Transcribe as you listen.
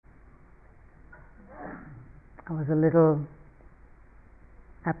I was a little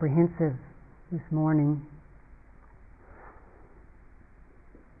apprehensive this morning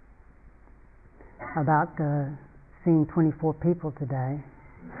about seeing 24 people today.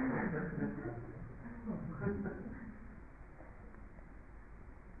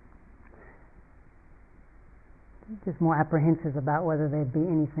 Just more apprehensive about whether there'd be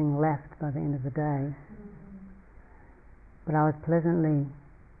anything left by the end of the day. But I was pleasantly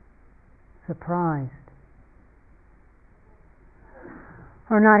surprised.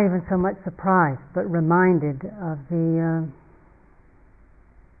 Or not even so much surprised, but reminded of the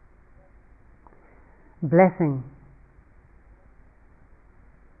blessing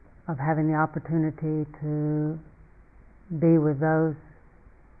of having the opportunity to be with those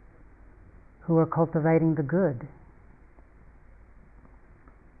who are cultivating the good.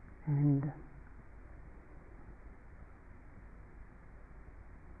 And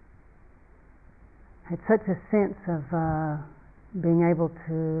had such a sense of being able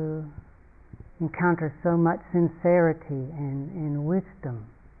to encounter so much sincerity and wisdom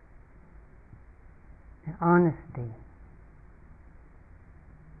and honesty.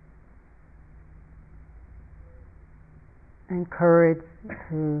 And courage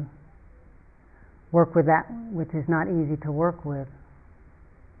to work with that which is not easy to work with.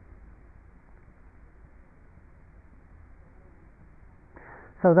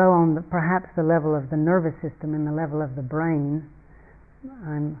 So though on perhaps the level of the nervous system and the level of the brain,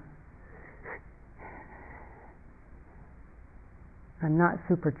 I'm not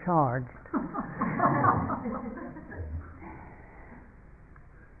supercharged.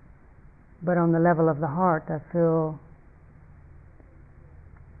 But on the level of the heart, I feel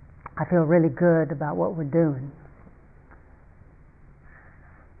really good about what we're doing.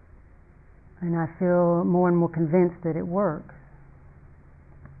 And I feel more and more convinced that it works.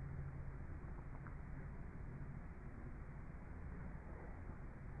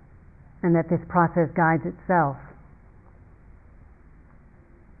 And that this process guides itself.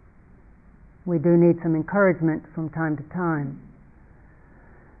 We do need some encouragement from time to time.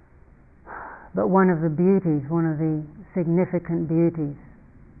 But one of the beauties, one of the significant beauties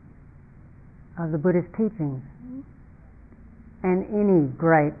of the Buddhist teachings, and any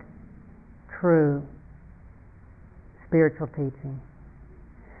great, true spiritual teaching,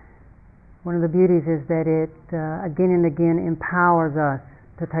 one of the beauties is that it again and again empowers us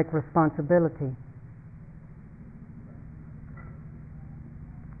to take responsibility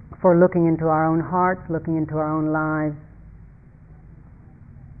for looking into our own hearts, looking into our own lives,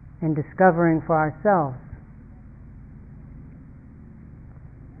 and discovering for ourselves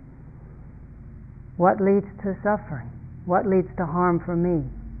what leads to suffering, what leads to harm for me,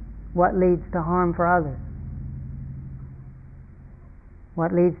 what leads to harm for others,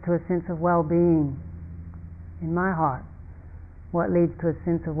 what leads to a sense of well-being in my heart, what leads to a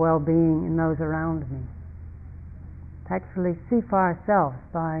sense of well-being in those around me. To actually see for ourselves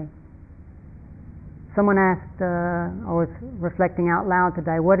by... Someone asked, or was reflecting out loud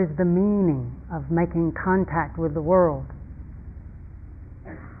today, what is the meaning of making contact with the world?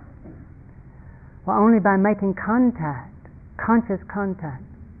 Well, only by making contact, conscious contact,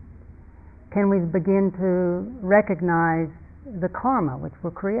 can we begin to recognize the karma which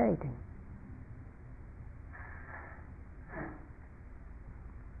we're creating.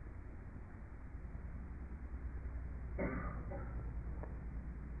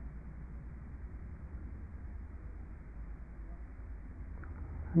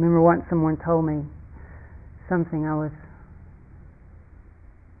 I remember once someone told me something.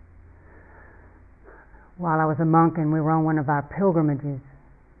 While I was a monk and we were on one of our pilgrimages,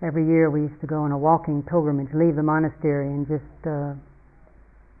 every year we used to go on a walking pilgrimage, leave the monastery and just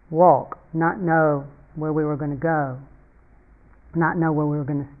walk, not know where we were going to go, not know where we were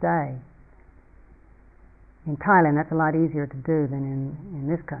going to stay. In Thailand, that's a lot easier to do than in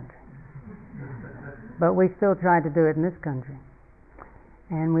this country. But we still tried to do it in this country.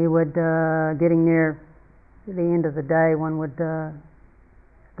 And we would, getting near the end of the day, one would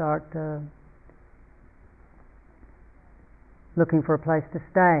start looking for a place to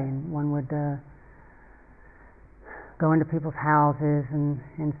stay, and one would go into people's houses and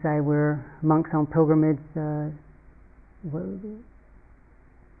say, we're monks on pilgrimage, do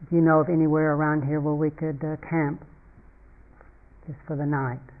you know of anywhere around here where we could camp just for the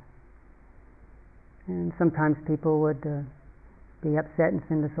night? And sometimes people would be upset and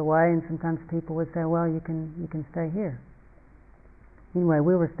send us away, and sometimes people would say, well, you can stay here. Anyway,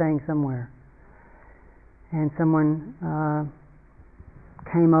 we were staying somewhere, and someone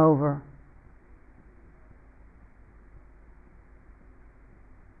came over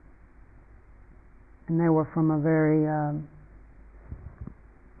and they were from a very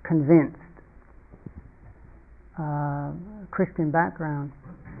convinced Christian background,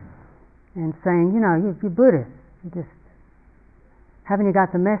 and saying, you're Buddhist, haven't you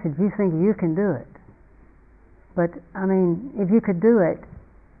got the message? You think you can do it. But, if you could do it,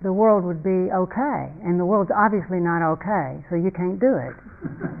 the world would be okay, and the world's obviously not okay, so you can't do it.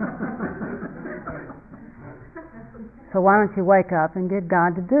 So why don't you wake up and get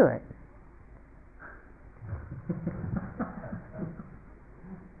God to do it?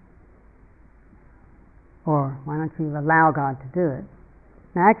 Or why don't you allow God to do it?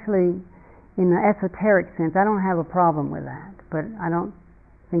 Now actually, in the esoteric sense, I don't have a problem with that, but I don't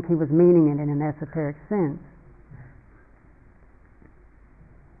think he was meaning it in an esoteric sense.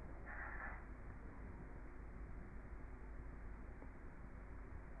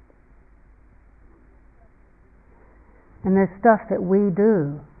 And there's stuff that we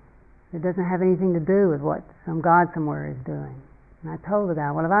do that doesn't have anything to do with what some God somewhere is doing. And I told the guy,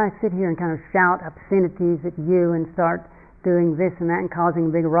 well, if I sit here and kind of shout obscenities at you and start doing this and that and causing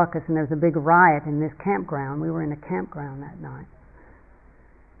a big ruckus, and there's a big riot in this campground. We were in a campground that night.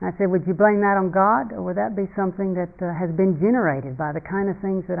 And I said, would you blame that on God, or would that be something that has been generated by the kind of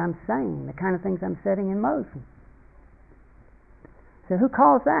things that I'm saying, the kind of things I'm setting in motion? So who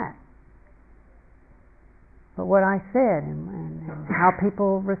calls that? But what I said and how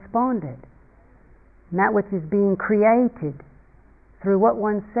people responded. And that which is being created through what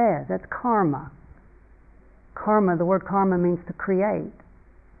one says, that's karma. Karma, the word karma means to create.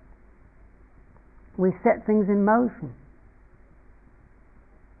 We set things in motion.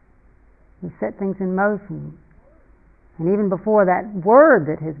 We set things in motion. And even before that word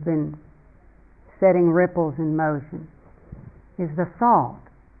that has been setting ripples in motion is the thought.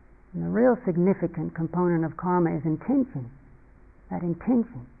 And the real significant component of karma is intention. That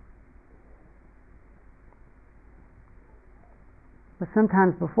intention. But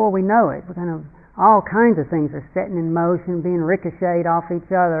sometimes before we know it, we're all kinds of things are setting in motion, being ricocheted off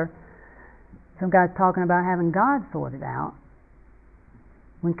each other. Some guy's talking about having God sorted out,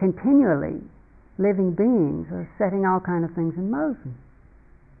 when continually living beings are setting all kinds of things in motion.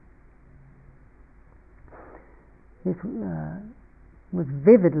 This was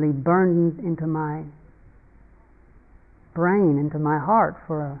vividly burned into my brain, into my heart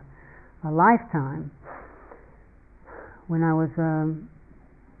for a lifetime. When I was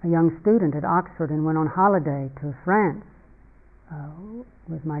a young student at Oxford and went on holiday to France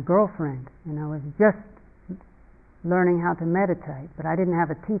with my girlfriend, and I was just learning how to meditate, but I didn't have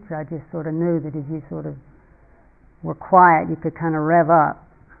a teacher. I just sort of knew that if you sort of were quiet, you could kind of rev up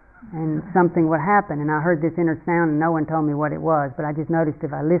and something would happen. And I heard this inner sound and no one told me what it was, but I just noticed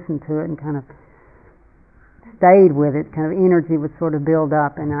if I listened to it and kind of stayed with it, kind of energy would sort of build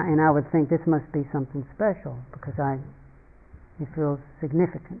up, and I would think this must be something special because it feels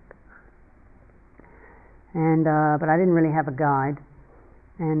significant. And but I didn't really have a guide,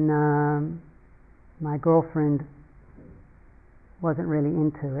 and my girlfriend wasn't really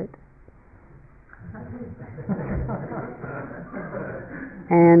into it.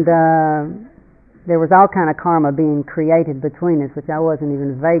 And there was all kind of karma being created between us, which I wasn't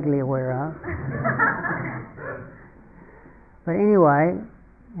even vaguely aware of. But anyway,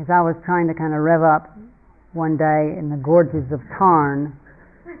 as I was trying to kind of rev up one day in the gorges of Tarn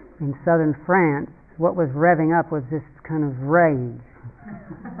in southern France, what was revving up was this kind of rage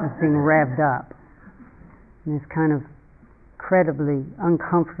was being revved up. And this kind of incredibly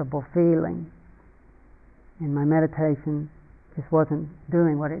uncomfortable feeling. And my meditation just wasn't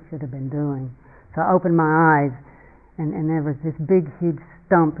doing what it should have been doing. So I opened my eyes, and there was this big, huge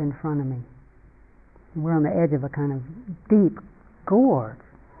stump in front of me. And we're on the edge of a kind of deep gorge.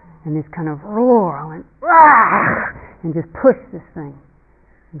 And this kind of roar, I went, "Rah!" and just pushed this thing.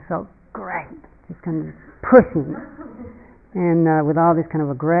 And felt great, just kind of pushing it. And with all this kind of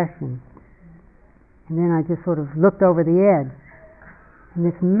aggression. And then I just sort of looked over the edge, and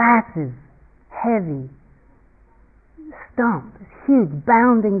this massive, heavy stump, this huge,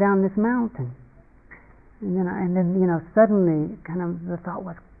 bounding down this mountain. And then suddenly, kind of the thought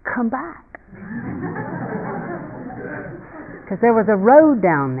was, come back. Because there was a road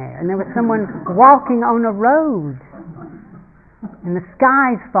down there, and there was someone walking on a road, and the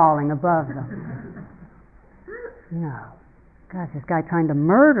sky's falling above them. Gosh, this guy trying to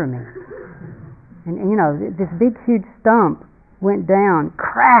murder me. And this big, huge stump went down,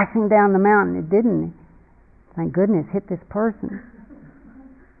 crashing down the mountain. It didn't, thank goodness, hit this person.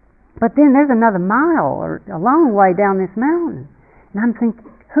 But then there's another mile or a long way down this mountain. And I'm thinking,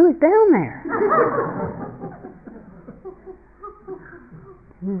 who's down there?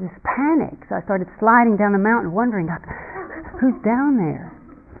 This panic. So I started sliding down the mountain, wondering, who's down there?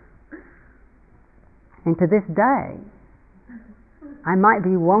 And to this day, I might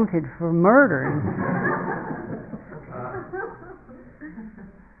be wanted for murder.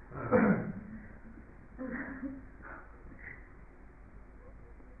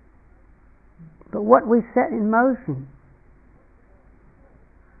 But what we set in motion,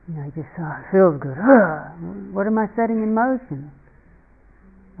 it just feels good. What am I setting in motion?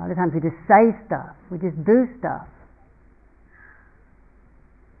 A lot of times we just say stuff, we just do stuff.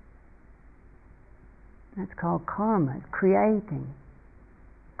 That's called karma. It's creating,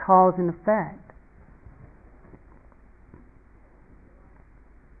 cause and effect.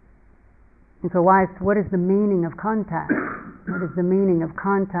 And so what is the meaning of contact? What is the meaning of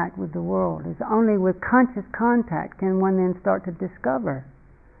contact with the world? It's only with conscious contact can one then start to discover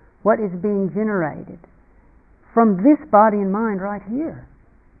what is being generated from this body and mind right here.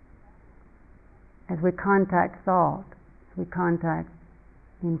 As we contact thought, as we contact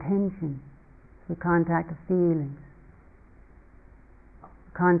intention, as we contact the feelings,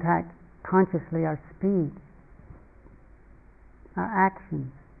 contact consciously our speech, our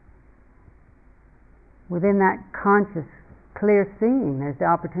actions. Within that conscious, clear seeing, there's the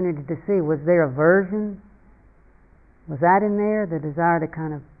opportunity to see, was there aversion? Was that in there, the desire to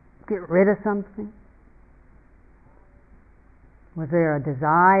kind of get rid of something? Was there a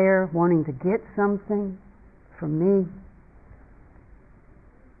desire wanting to get something from me?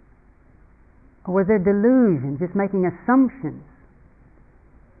 Or was there delusion, just making assumptions?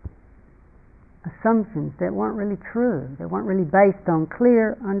 Assumptions that weren't really true, that weren't really based on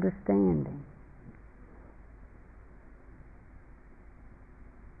clear understanding.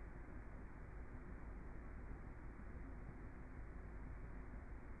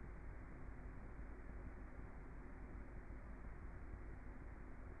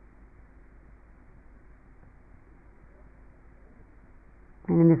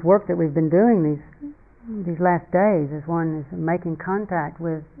 And in this work that we've been doing these last days, is one is making contact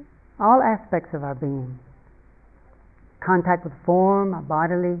with all aspects of our being. Contact with form, our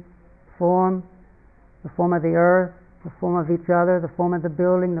bodily form, the form of the earth, the form of each other, the form of the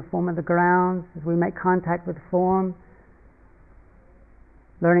building, the form of the grounds. As we make contact with form,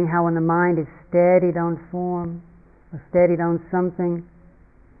 learning how when the mind is steadied on form, or steadied on something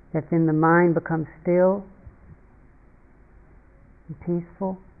that's in the mind becomes still and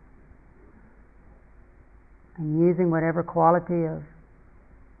peaceful, and using whatever quality of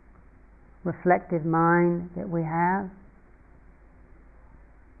reflective mind that we have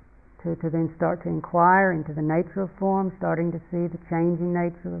to then start to inquire into the nature of form, starting to see the changing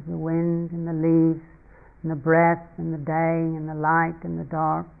nature of the wind and the leaves and the breath and the day and the light and the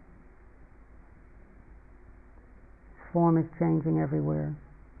dark. Form is changing everywhere.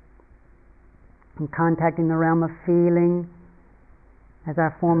 And contacting the realm of feeling, as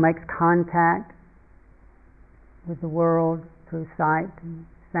our form makes contact with the world through sight and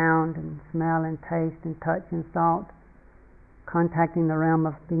sound and smell and taste and touch and thought, contacting the realm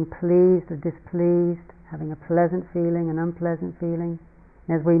of being pleased or displeased, having a pleasant feeling, an unpleasant feeling.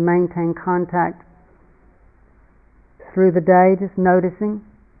 And as we maintain contact through the day, just noticing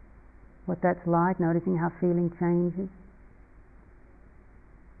what that's like, noticing how feeling changes.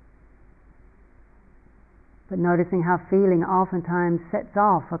 But noticing how feeling oftentimes sets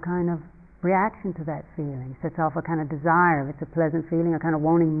off a kind of reaction to that feeling, sets off a kind of desire. If it's a pleasant feeling, a kind of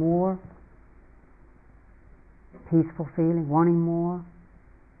wanting more, peaceful feeling, wanting more,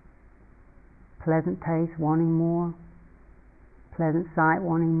 pleasant taste, wanting more, pleasant sight,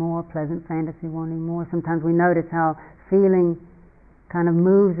 wanting more, pleasant fantasy, wanting more. Sometimes we notice how feeling kind of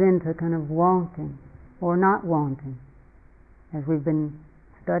moves into kind of wanting or not wanting as we've been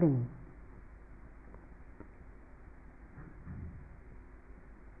studying.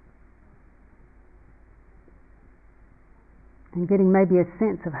 And getting maybe a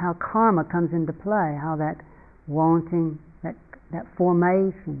sense of how karma comes into play, how that wanting, that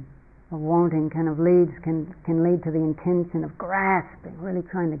formation of wanting kind of can lead to the intention of grasping, really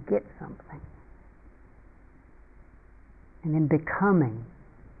trying to get something. And then becoming.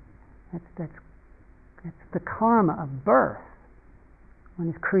 That's the karma of birth. One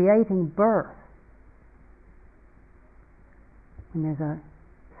is creating birth. When there's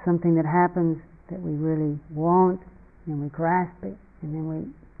something that happens that we really want, and we grasp it, and then we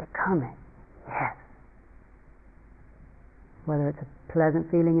become it. Yes. Whether it's a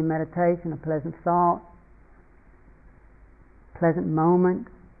pleasant feeling in meditation, a pleasant thought, pleasant moment,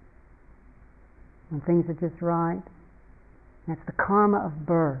 when things are just right. That's the karma of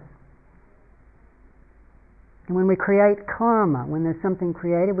birth. And when we create karma, when there's something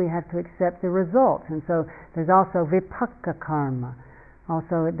created, we have to accept the results. And so there's also vipaka karma.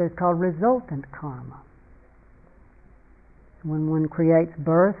 Also, there's called resultant karma. When one creates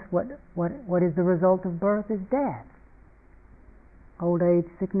birth, what is the result of birth? Is death. Old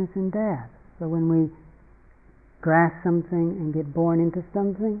age, sickness, and death. So when we grasp something and get born into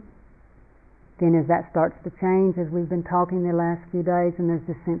something, then as that starts to change, as we've been talking the last few days, and there's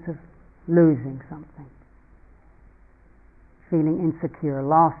this sense of losing something, feeling insecure,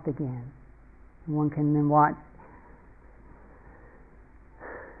 lost again. And one can then watch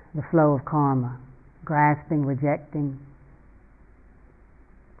the flow of karma, grasping, rejecting.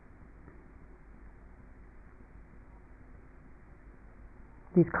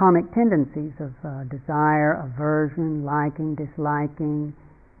 These karmic tendencies of desire, aversion, liking, disliking,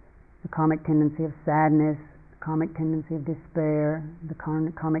 the karmic tendency of sadness, the karmic tendency of despair, the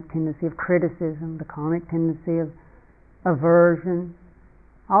karmic tendency of criticism, the karmic tendency of aversion.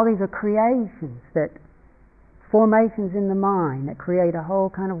 All these are creations, that formations in the mind that create a whole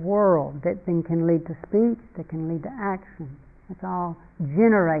kind of world that then can lead to speech, that can lead to action. It's all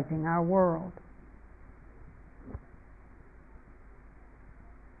generating our world.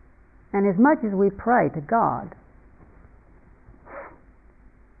 And as much as we pray to God,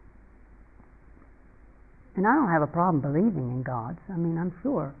 and I don't have a problem believing in gods, I mean, I'm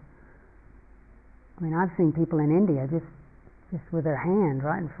sure. I mean, I've seen people in India just with their hand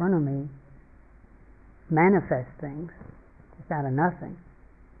right in front of me manifest things just out of nothing.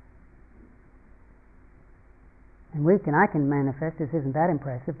 And I can manifest, this isn't that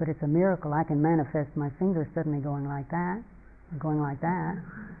impressive, but it's a miracle. I can manifest my fingers suddenly going like that, or going like that.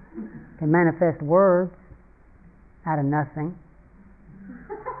 Can manifest words out of nothing.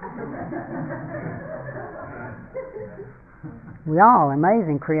 We all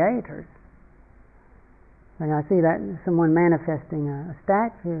amazing creators. When I see that someone manifesting a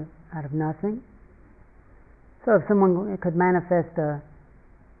statue out of nothing. So if someone could manifest a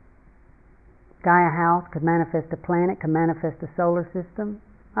Gaia House, could manifest a planet, could manifest a solar system,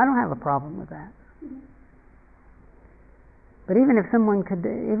 I don't have a problem with that. But even if someone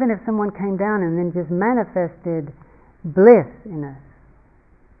came down and then just manifested bliss in us,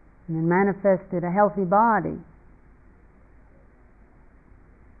 and then manifested a healthy body,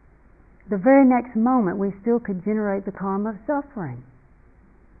 the very next moment we still could generate the karma of suffering.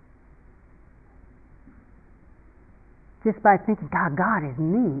 Just by thinking, God is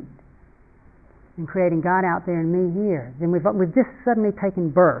me, and creating God out there and me here, then we've just suddenly taken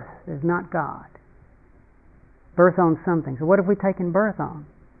birth as not God. Birth on something. So what have we taken birth on?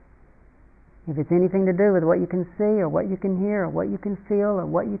 If it's anything to do with what you can see, or what you can hear, or what you can feel, or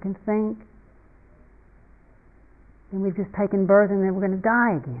what you can think, then we've just taken birth, and then we're going to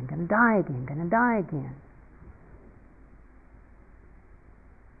die again, going to die again, going to die again.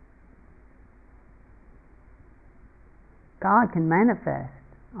 God can manifest.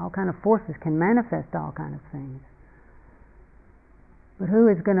 All kind of forces can manifest all kind of things. But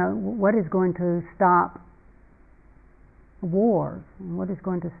what is going to stop wars? And what is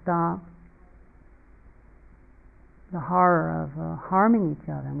going to stop the horror of harming each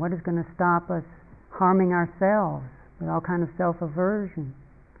other? And what is going to stop us harming ourselves with all kind of self-aversion?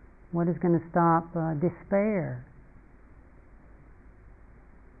 What is going to stop despair?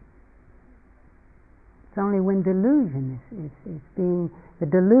 It's only when delusion is being, the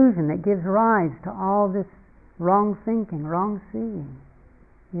delusion that gives rise to all this wrong thinking, wrong seeing,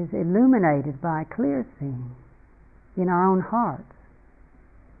 is illuminated by clear seeing in our own hearts.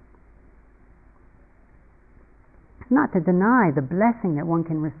 It's not to deny the blessing that one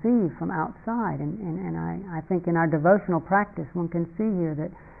can receive from outside, and I think in our devotional practice one can see here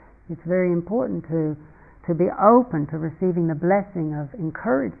that it's very important to be open to receiving the blessing of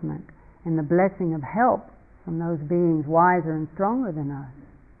encouragement and the blessing of help from those beings wiser and stronger than us.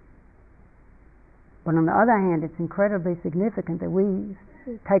 But on the other hand, it's incredibly significant that we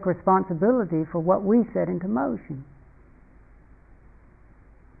take responsibility for what we set into motion.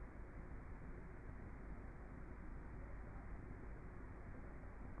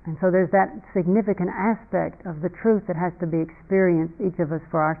 And so there's that significant aspect of the truth that has to be experienced, each of us,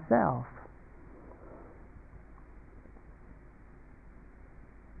 for ourselves.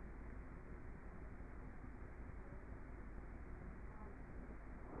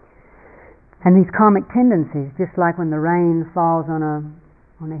 And these karmic tendencies, just like when the rain falls on a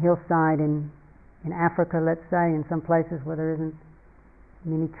hillside in Africa, let's say, in some places where there isn't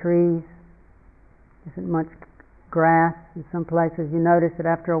many trees, isn't much grass, in some places you notice that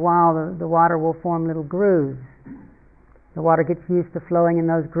after a while the water will form little grooves. The water gets used to flowing in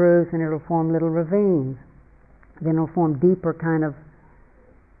those grooves and it'll form little ravines. then it'll form deeper kind of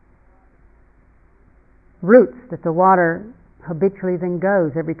roots that the water habitually then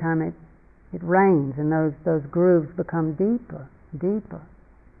goes every time it rains, and those grooves become deeper, deeper.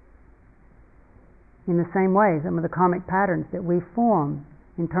 In the same way, some of the karmic patterns that we form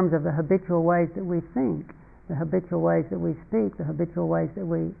in terms of the habitual ways that we think, the habitual ways that we speak, the habitual ways that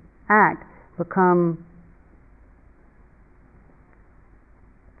we act, become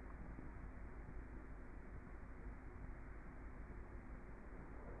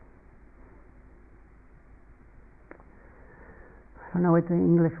I don't know what the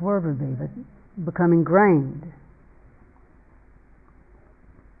English word would be, but become ingrained.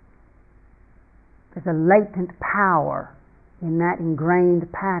 There's a latent power in that ingrained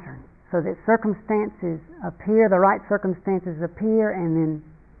pattern, so that circumstances appear, the right circumstances appear, and then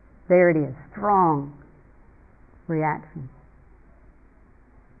there it is, strong reaction.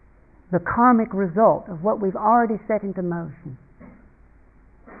 The karmic result of what we've already set into motion.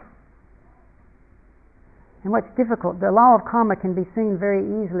 And what's difficult, the law of karma can be seen very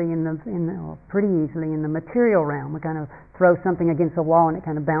easily or pretty easily in the material realm. We kind of throw something against a wall and it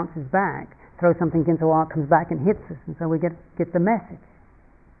kind of bounces back. Throw something against a wall, it comes back and hits us, and so we get the message.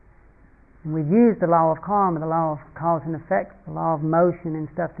 And we've used the law of karma, the law of cause and effect, the law of motion and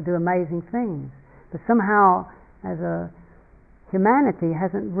stuff to do amazing things. But somehow, as a humanity,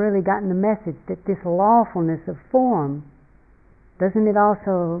 hasn't really gotten the message that this lawfulness of form, isn't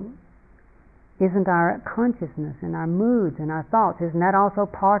our consciousness and our moods and our thoughts, isn't that also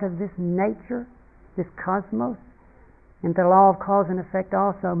part of this nature, this cosmos? And the law of cause and effect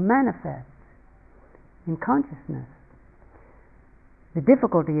also manifests in consciousness. The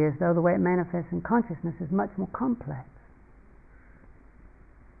difficulty is, though, the way it manifests in consciousness is much more complex.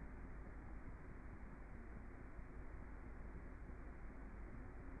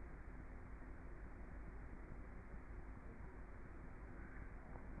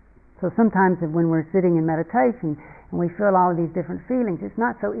 So sometimes when we're sitting in meditation and we feel all of these different feelings, it's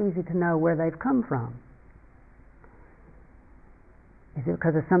not so easy to know where they've come from. Is it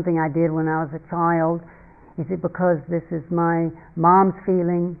because of something I did when I was a child? Is it because this is my mom's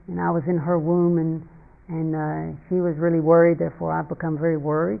feeling and I was in her womb and she was really worried, therefore I've become very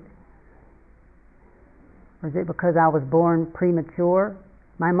worried? Or is it because I was born premature?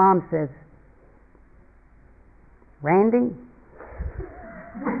 My mom says, Randy?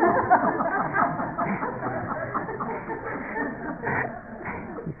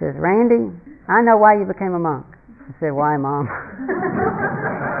 He says, Randy, I know why you became a monk. I said, why, Mom?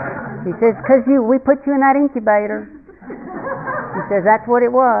 He says, because we put you in that incubator. He says, that's what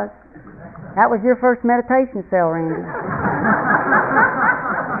it was. That was your first meditation cell, Randy.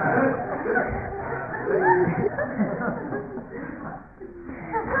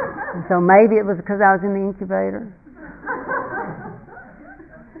 And so maybe it was because I was in the incubator,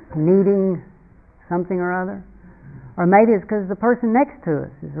 needing something or other. Or maybe it's because the person next to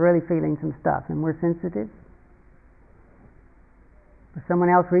us is really feeling some stuff and we're sensitive.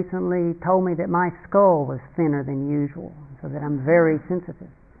 Someone else recently told me that my skull was thinner than usual, so that I'm very sensitive.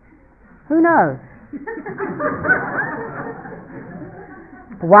 Who knows?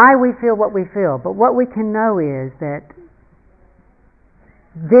 Why we feel what we feel. But what we can know is that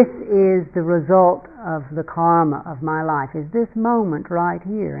this is the result of the karma of my life, is this moment right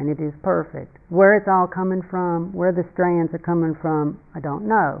here, and it is perfect. Where it's all coming from, where the strands are coming from, I don't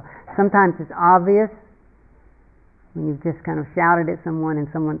know. Sometimes it's obvious, when you've just kind of shouted at someone and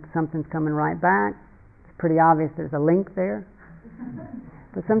something's coming right back. It's pretty obvious there's a link there.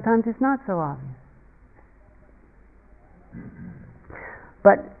 But sometimes it's not so obvious.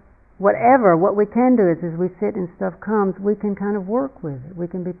 But what we can do is, as we sit and stuff comes, we can kind of work with it.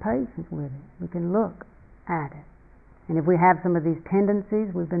 We can be patient with it. We can look at it. And if we have some of these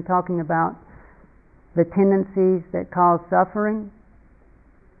tendencies, we've been talking about the tendencies that cause suffering.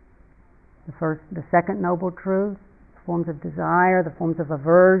 The second noble truth, forms of desire, the forms of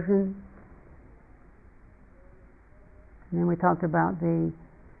aversion. And then we talked about the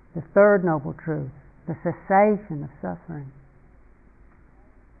third noble truth, the cessation of suffering,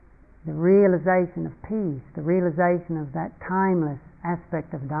 the realization of peace, the realization of that timeless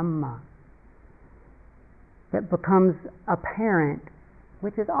aspect of Dhamma that becomes apparent,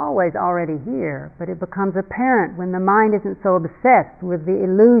 which is always already here, but it becomes apparent when the mind isn't so obsessed with the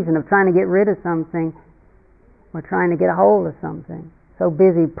illusion of trying to get rid of something or trying to get a hold of something, so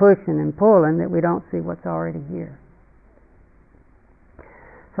busy pushing and pulling that we don't see what's already here.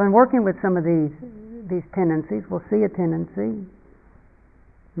 So in working with some of these tendencies, we'll see a tendency,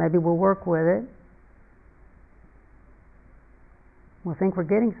 maybe we'll work with it, we'll think we're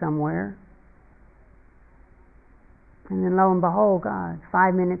getting somewhere, And then lo and behold, God,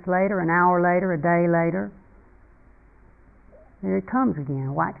 5 minutes later, an hour later, a day later, there it comes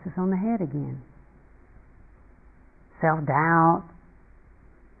again, whacks us on the head again. Self-doubt,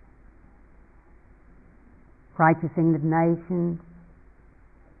 righteous indignation,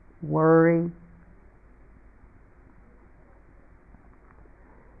 worry.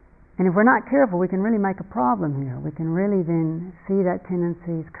 And if we're not careful, we can really make a problem here. We can really then see that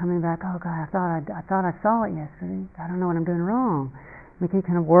tendencies coming back. Oh God, I thought I saw it yesterday. I don't know what I'm doing wrong. We keep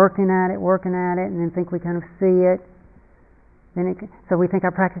kind of working at it, and then think we kind of see it. So we think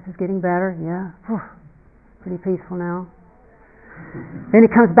our practice is getting better. Yeah, whew, pretty peaceful now. Then it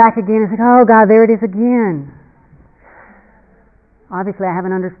comes back again. It's like, oh God, there it is again. Obviously, I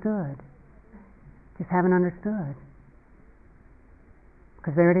haven't understood. Just haven't understood.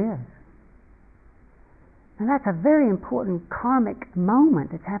 Because there it is. And that's a very important karmic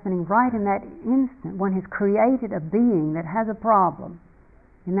moment that's happening right in that instant. One has created a being that has a problem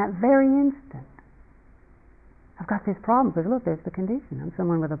in that very instant. I've got this problem because look, there's the condition. I'm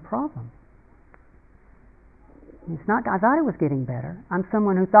someone with a problem. It's not, I thought it was getting better. I'm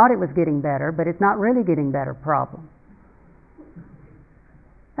someone who thought it was getting better, but it's not really getting better problem.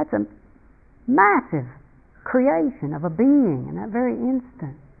 That's a massive creation of a being in that very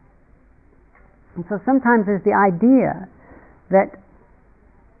instant. And so sometimes there's the idea that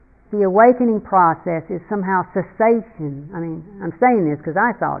the awakening process is somehow cessation. I mean, I'm saying this because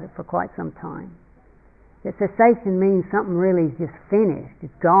I thought it for quite some time. That cessation means something really is just finished,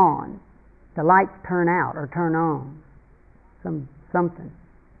 it's gone. The lights turn out or turn on. Something.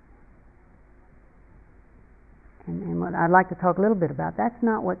 And what I'd like to talk a little bit about, that's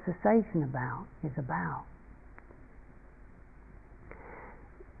not what cessation is about.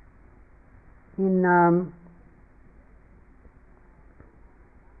 In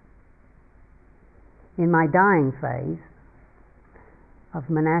my dying phase of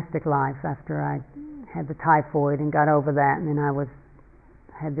monastic life, after I had the typhoid and got over that, and then I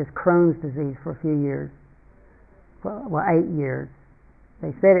had this Crohn's disease for a few years, well 8 years.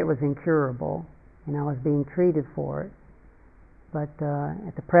 They said it was incurable, and I was being treated for it, but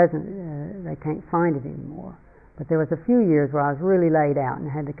at the present they can't find it anymore. But there was a few years where I was really laid out and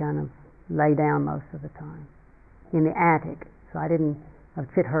had to kind of lay down most of the time in the attic. So I didn't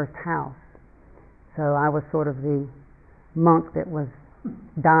have Kittisaro house. So I was sort of the monk that was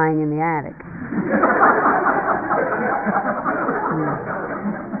dying in the attic.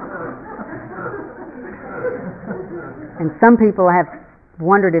 And some people have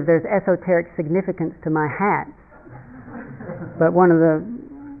wondered if there's esoteric significance to my hats. But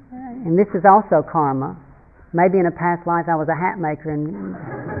and this is also karma. Maybe in a past life I was a hat maker and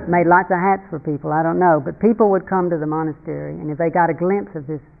made lots of hats for people, I don't know. But people would come to the monastery, and if they got a glimpse of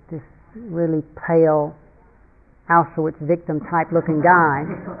this really pale Auschwitz victim type looking guy,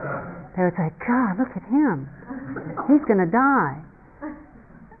 they would say, God, look at him. He's going to die.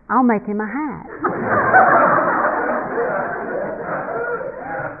 I'll make him a hat.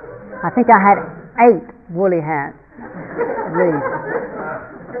 I think I had 8 woolly hats. At least.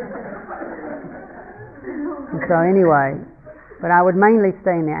 And so anyway, but I would mainly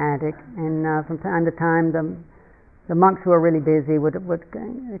stay in the attic, and from time to time the monks who were really busy would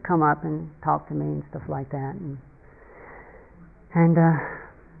come up and talk to me and stuff like that. And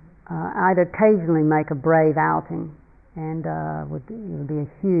I'd occasionally make a brave outing, and it would be a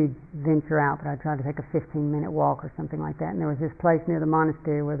huge venture out, but I'd try to take a 15-minute walk or something like that. And there was this place near the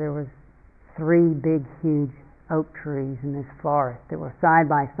monastery where there was 3 big, huge oak trees in this forest that were side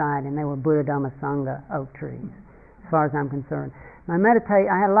by side, and they were Buddha Dhamma Sangha oak trees, as far as I'm concerned. And I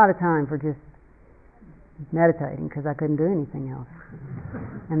had a lot of time for just meditating because I couldn't do anything else.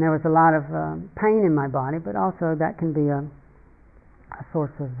 And there was a lot of pain in my body, but also that can be a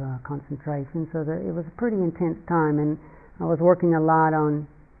source of concentration. So that it was a pretty intense time, and I was working a lot on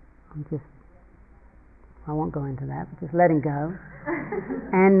just, I won't go into that, but just letting go.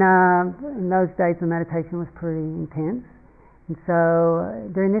 And in those days the meditation was pretty intense. And so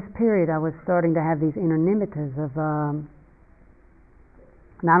during this period I was starting to have these inner nimittas of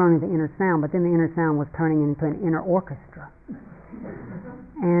not only the inner sound, but then the inner sound was turning into an inner orchestra.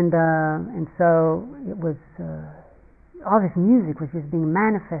 And so it was all this music was just being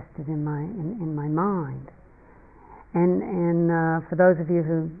manifested in my mind. And for those of you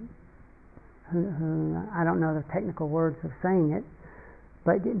who I don't know the technical words of saying it,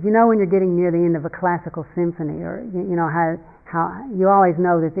 but you know when you're getting near the end of a classical symphony, or you know how you always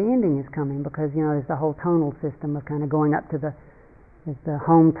know that the ending is coming, because you know there's the whole tonal system of kind of going up to the is the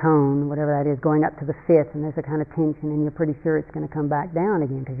home tone, whatever that is, going up to the fifth, and there's a kind of tension, and you're pretty sure it's going to come back down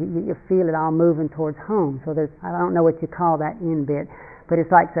again because you feel it all moving towards home. So I don't know what you call that end bit, but it's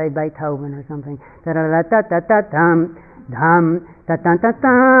like, say, Beethoven or something. Da da da da da da dum dum da da da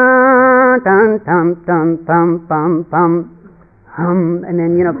da dum dum dum bum bum bum hum, and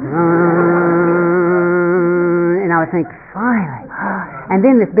then and I would think, finally. And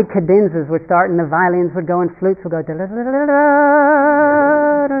then this big cadenzas would start, and the violins would go, and flutes would go,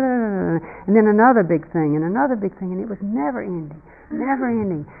 and then another big thing, and another big thing, and it was never ending, never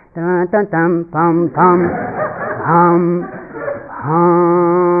ending. Dun dun dum bum bum hum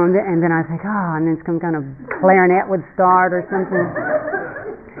hum, and then I think, and then some kind of clarinet would start or something.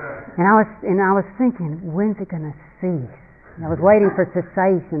 And I was thinking, when's it going to cease? And I was waiting for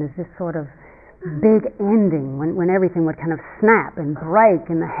cessation as this sort of big ending when everything would kind of snap and break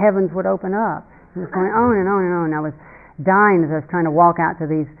and the heavens would open up. And it was going on and on and on. And I was dying as I was trying to walk out to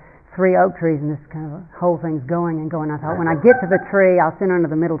these 3 oak trees, and this kind of whole thing's going and going. I thought, when I get to the tree, I'll sit under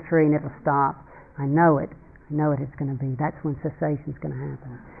the middle tree and it'll stop. I know it. I know it. It's going to be. That's when cessation's going to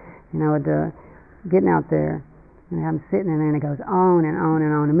happen. And I would getting out there, and I'm sitting there, and it goes on and on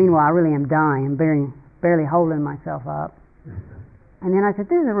and on. And meanwhile, I really am dying. I'm barely holding myself up. And then I said,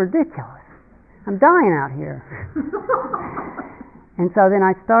 this is ridiculous. I'm dying out here. And so then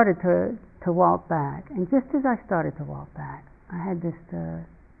I started to walk back. And just as I started to walk back, I had this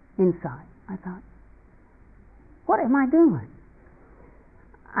insight. I thought, what am I doing?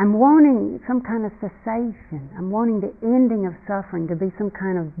 I'm wanting some kind of cessation. I'm wanting the ending of suffering to be some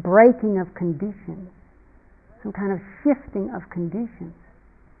kind of breaking of conditions, some kind of shifting of conditions.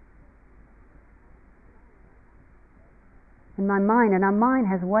 In my mind, and our mind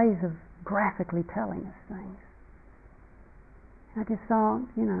has ways of graphically telling us things. I just thought,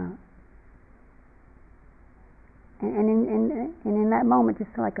 and in that moment,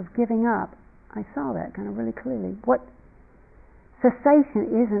 just like of giving up, I saw that kind of really clearly. What cessation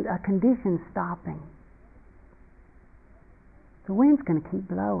isn't a condition stopping. The wind's going to keep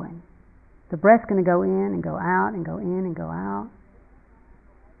blowing. The breath's going to go in and go out and go in and go out.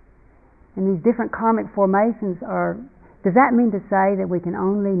 And these different karmic formations are. Does that mean to say that we can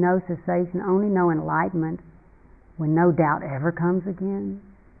only know cessation, only know enlightenment, when no doubt ever comes again?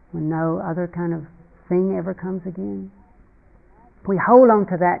 When no other kind of thing ever comes again? We hold on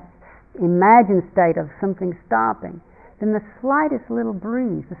to that imagined state of something stopping, then the slightest little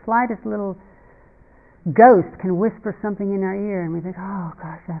breeze, the slightest little ghost can whisper something in our ear, and we think, oh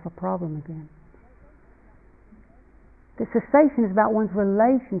gosh, I have a problem again. The cessation is about one's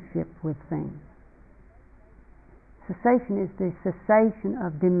relationship with things. Cessation is the cessation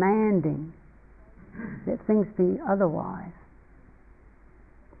of demanding that things be otherwise.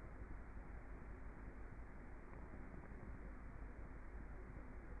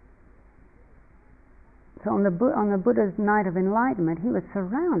 So on the Buddha's night of enlightenment, he was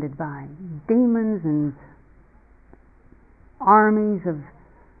surrounded by demons and armies of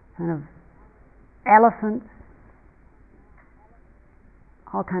kind of elephants,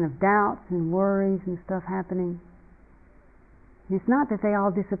 all kind of doubts and worries and stuff happening. It's not that they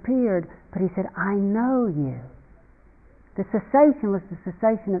all disappeared, but he said, I know you. The cessation was the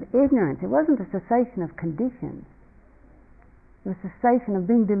cessation of ignorance. It wasn't the cessation of conditions. It was the cessation of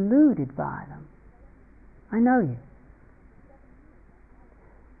being deluded by them. I know you.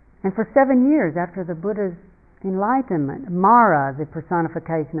 And for 7 years after the Buddha's enlightenment, Mara, the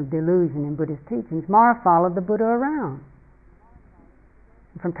personification of delusion in Buddhist teachings, Mara followed the Buddha around.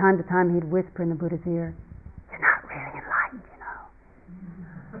 And from time to time he'd whisper in the Buddha's ear, you're not really enlightened, you know.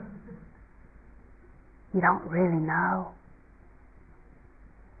 You don't really know.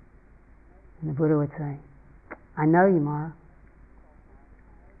 And the Buddha would say, I know you, Mara.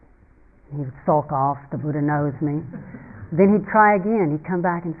 And he would sulk off, the Buddha knows me. Then he'd try again. He'd come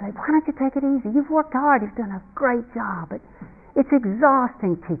back and say, why don't you take it easy? You've worked hard. You've done a great job. But it's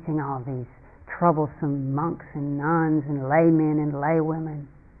exhausting teaching all these troublesome monks and nuns and laymen and laywomen.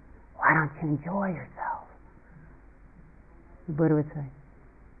 Why don't you enjoy yourself? The Buddha would say,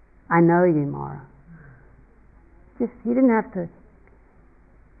 I know you, Mara. You didn't have to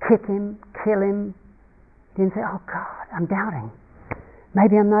kick him, kill him. You didn't say, oh God, I'm doubting.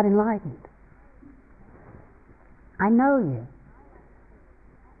 Maybe I'm not enlightened. I know you.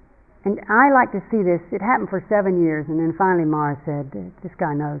 And I like to see this. It happened for 7 years, and then finally Mara said, this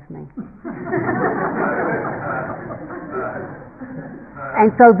guy knows me.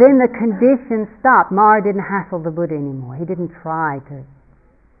 And so then the condition stopped. Mara didn't hassle the Buddha anymore. He didn't try to.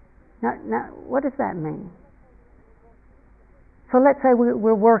 Now, what does that mean? So let's say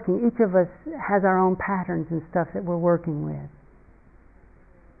we're working. Each of us has our own patterns and stuff that we're working with.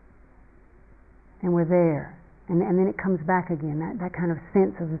 and we're there. And then it comes back again, that kind of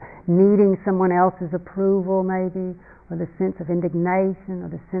sense of needing someone else's approval maybe, or the sense of indignation, or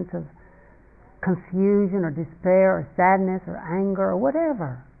the sense of confusion or despair or sadness or anger or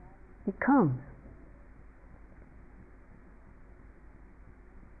whatever. It comes.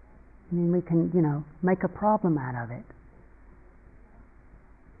 And then we can, make a problem out of it.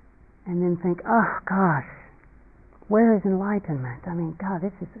 And then think, oh gosh, where is enlightenment? I mean, God,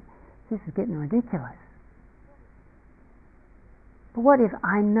 this is getting ridiculous. But what if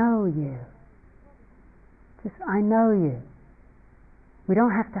I know you? Just, I know you. We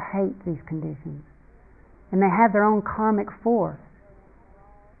don't have to hate these conditions. And they have their own karmic force.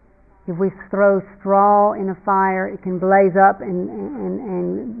 If we throw straw in a fire, it can blaze up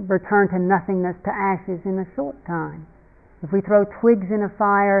and return to nothingness, to ashes in a short time. If we throw twigs in a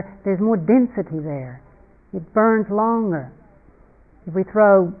fire, there's more density there. It burns longer. If we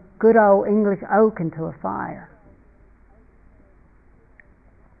throw good old English oak into a fire,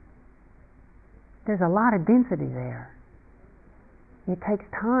 there's a lot of density there. It takes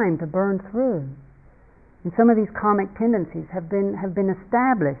time to burn through. And some of these karmic tendencies have been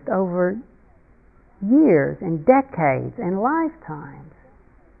established over years and decades and lifetimes.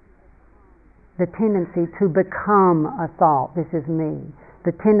 The tendency to become a thought, this is me.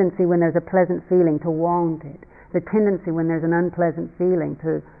 The tendency when there's a pleasant feeling to want it. The tendency when there's an unpleasant feeling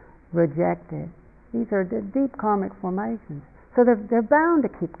to reject it. These are deep karmic formations. So they're bound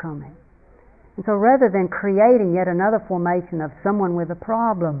to keep coming. And so rather than creating yet another formation of someone with a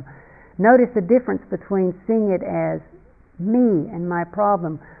problem, notice the difference between seeing it as me and my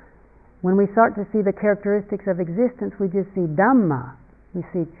problem. When we start to see the characteristics of existence, we just see Dhamma, we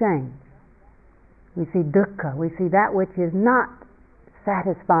see change. We see dukkha, we see that which is not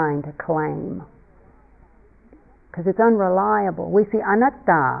satisfying to claim, because it's unreliable. We see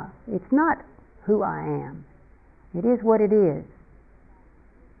anatta, it's not who I am. It is what it is.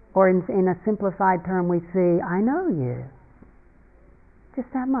 Or in a simplified term, we see, I know you. Just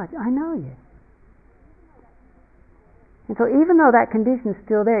that much, I know you. And so even though that condition is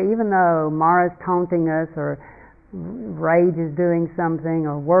still there, even though Mara's taunting us, or rage is doing something,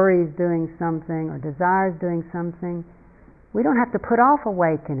 or worry is doing something, or desire is doing something, we don't have to put off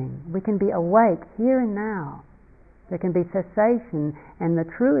awakening. We can be awake here and now. There can be cessation and the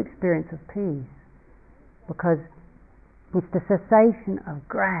true experience of peace, because it's the cessation of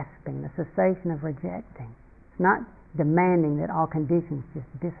grasping, the cessation of rejecting. It's not demanding that all conditions just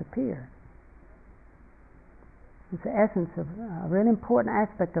disappear. It's the essence of a really important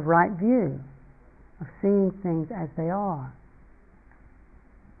aspect of right view, of seeing things as they are.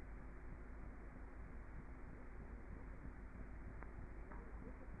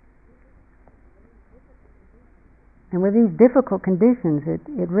 And with these difficult conditions,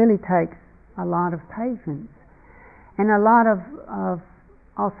 it really takes a lot of patience. And a lot of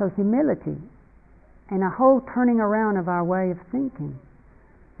also humility, and a whole turning around of our way of thinking.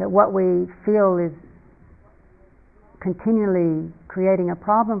 That what we feel is continually creating a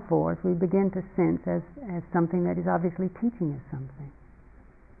problem for us, we begin to sense as something that is obviously teaching us something.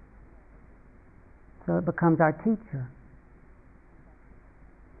 So it becomes our teacher.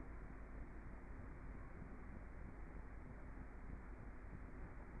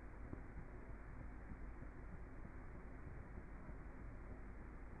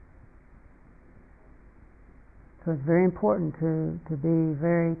 So it's very important to be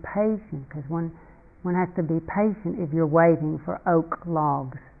very patient, because one has to be patient if you're waiting for oak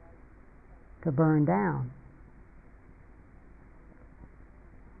logs to burn down.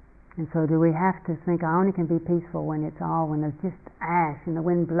 And so do we have to think, I only can be peaceful when there's just ash and the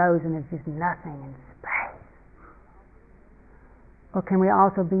wind blows and there's just nothing in space? Or can we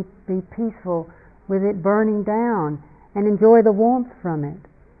also be peaceful with it burning down and enjoy the warmth from it?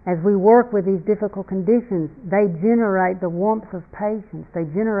 As we work with these difficult conditions, they generate the warmth of patience, they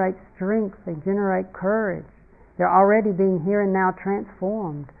generate strength, they generate courage. They're already being here and now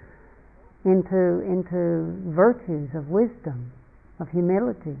transformed into virtues of wisdom, of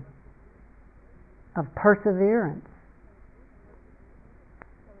humility, of perseverance.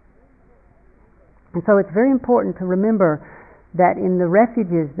 And so it's very important to remember that in the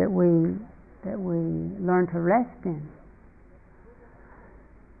refuges that we learn to rest in,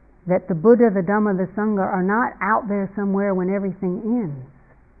 that the Buddha, the Dhamma, the Sangha are not out there somewhere when everything ends,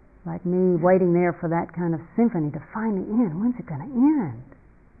 like me waiting there for that kind of symphony to finally end. When's it going to end?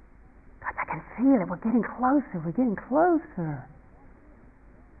 God, I can feel it. We're getting closer. We're getting closer.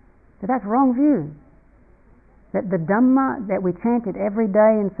 But that's wrong view. That the Dhamma that we chanted every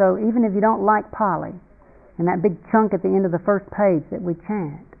day, and so even if you don't like Pali, and that big chunk at the end of the first page that we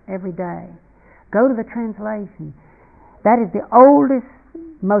chant every day, Go to the translation. That is the oldest,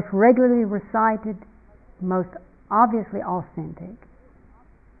 most regularly recited, most obviously authentic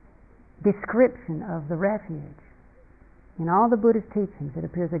description of the refuge. In all the Buddhist teachings, it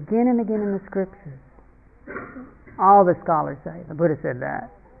appears again and again in the scriptures. All the scholars say, the Buddha said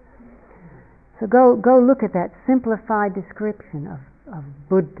that. So go look at that simplified description of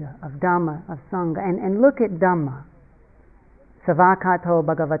Buddha, of Dhamma, of Sangha, and look at Dhamma. Savakato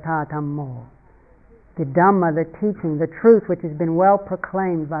Bhagavata Dhammo. The Dhamma, the teaching, the truth which has been well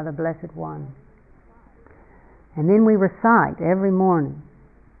proclaimed by the Blessed One. And then we recite every morning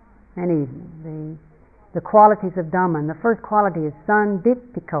and evening the qualities of Dhamma. And the first quality is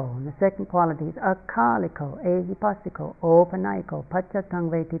Sanditthiko, and the second quality is Akaliko, Ehipassiko, Opanayiko, Pachatang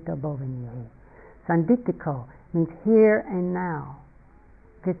Vetita Bovinyo. Sanditthiko means here and now.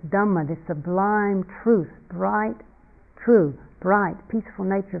 This Dhamma, this sublime truth, bright, true, bright, peaceful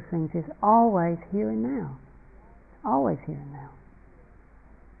nature of things is always here and now. Always here and now.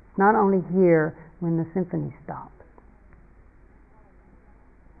 It's not only here when the symphony stops.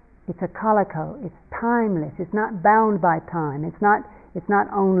 It's a kaliko, it's timeless, it's not bound by time. It's not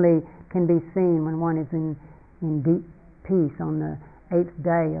only can be seen when one is in deep peace on the 8th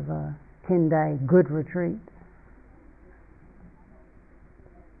day of a 10-day good retreat.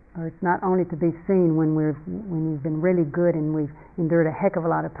 Or it's not only to be seen when we've been really good and we've endured a heck of a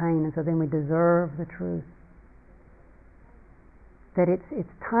lot of pain, and so then we deserve the truth. That it's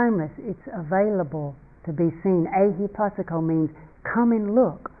timeless, it's available to be seen. Ehipassiko means come and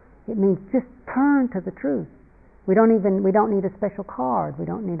look. It means just turn to the truth. We don't need a special card. We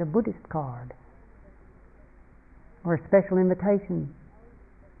don't need a Buddhist card or a special invitation.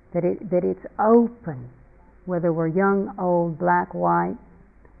 That it's open, whether we're young, old, black, white,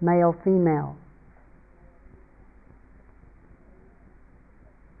 male, female.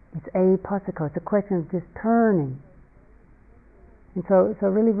 It's ehipassiko. It's a question of just turning. And so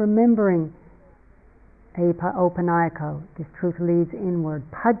really remembering Opanayiko, this truth leads inward.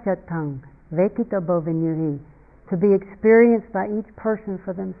 Pajatang, Vetita Bovinyuhi, to be experienced by each person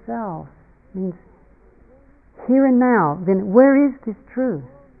for themselves, means here and now. Then where is this truth?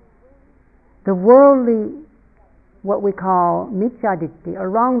 The worldly, what we call micchaditti, a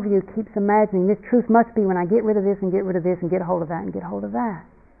wrong view, keeps imagining this truth must be when I get rid of this and get rid of this and get hold of that and get hold of that.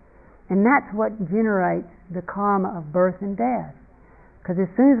 And that's what generates the karma of birth and death. Because as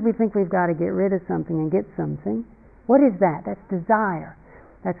soon as we think we've got to get rid of something and get something, what is that? That's desire.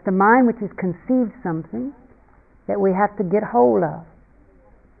 That's the mind which has conceived something that we have to get hold of.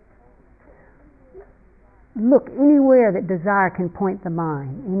 Look anywhere that desire can point the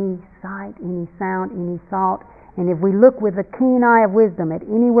mind, any sight, any sound, any thought, and if we look with a keen eye of wisdom at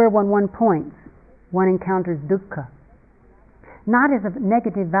anywhere one points, one encounters dukkha. Not as a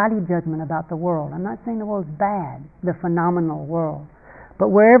negative value judgment about the world. I'm not saying the world's bad, the phenomenal world. But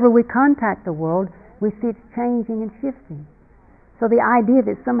wherever we contact the world, we see it's changing and shifting. So the idea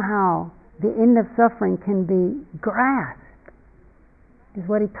that somehow the end of suffering can be grasped is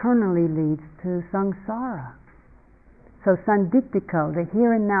what eternally leads to samsara. So sanditthiko, the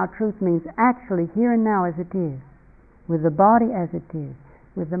here and now truth, means actually here and now as it is, with the body as it is,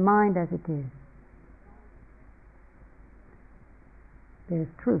 with the mind as it is. There's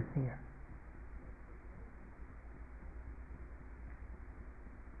truth here.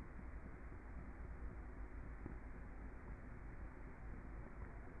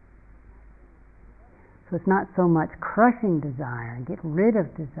 So it's not so much crushing desire and get rid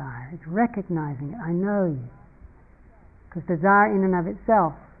of desire. It's recognizing it. I know you. Because desire in and of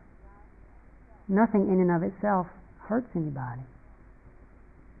itself, nothing in and of itself hurts anybody.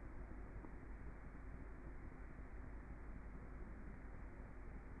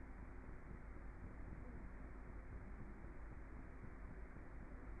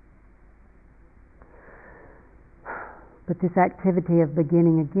 But this activity of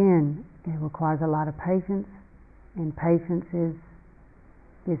beginning again, it requires a lot of patience, and patience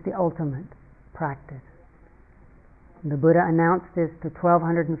is the ultimate practice. The Buddha announced this to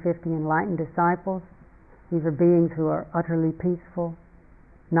 1,250 enlightened disciples. These are beings who are utterly peaceful,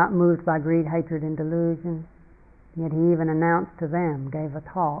 not moved by greed, hatred, and delusion. Yet he even announced to them, gave a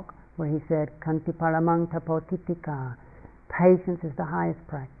talk, where he said, Kanti paramang tapotitika, patience is the highest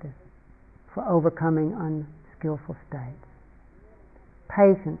practice for overcoming unskillful states.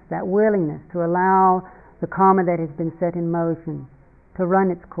 Patience, that willingness to allow the karma that has been set in motion to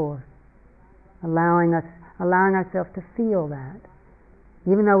run its course, allowing ourselves to feel that,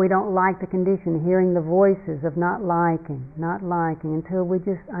 even though we don't like the condition, hearing the voices of not liking, until we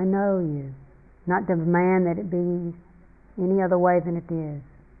just, I know you, not demand that it be any other way than it is.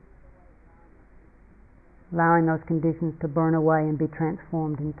 allowing those conditions to burn away and be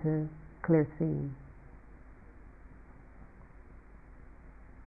transformed into clear seeing.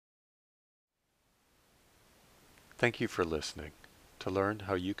 Thank you for listening. To learn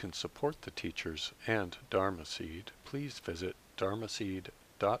how you can support the teachers and Dharma Seed, please visit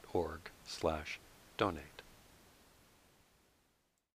dharmaseed.org/donate.